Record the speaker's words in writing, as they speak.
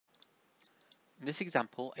In this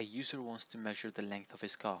example, a user wants to measure the length of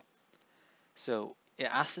his car. So it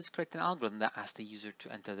asks us to create an algorithm that asks the user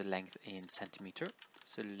to enter the length in centimeter.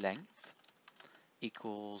 So length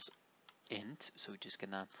equals int. So we're just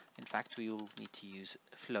gonna, in fact, we will need to use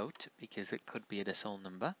float because it could be a decimal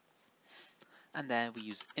number. And then we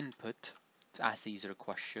use input to ask the user a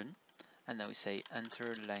question. And then we say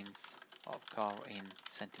enter length of car in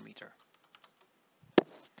centimeter.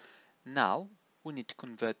 Now we need to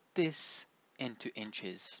convert this into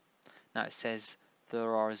inches. Now it says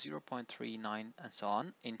there are 0.39 and so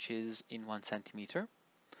on inches in 1 centimeter.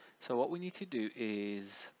 So what we need to do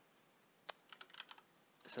is,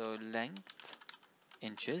 so length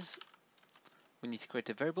inches, we need to create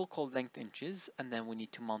a variable called length inches, and then we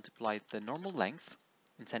need to multiply the normal length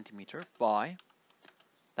in centimeter by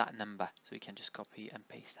that number. So we can just copy and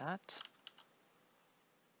paste that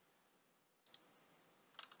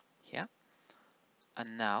here.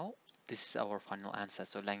 And now this is our final answer.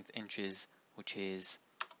 So length inches, which is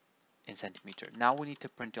in centimeter. Now we need to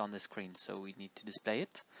print it on the screen. So we need to display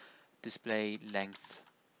it. Display length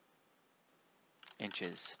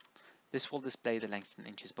inches. This will display the length in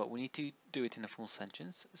inches, but we need to do it in a full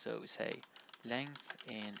sentence. So we say length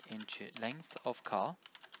in inches, length of car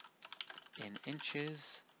in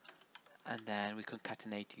inches, and then we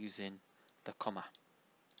concatenate using the comma.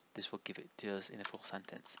 This will give it to us in a full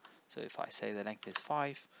sentence. So if I say the length is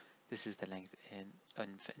 5, this is the length in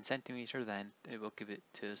centimeter, then it will give it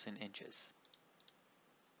to us in inches.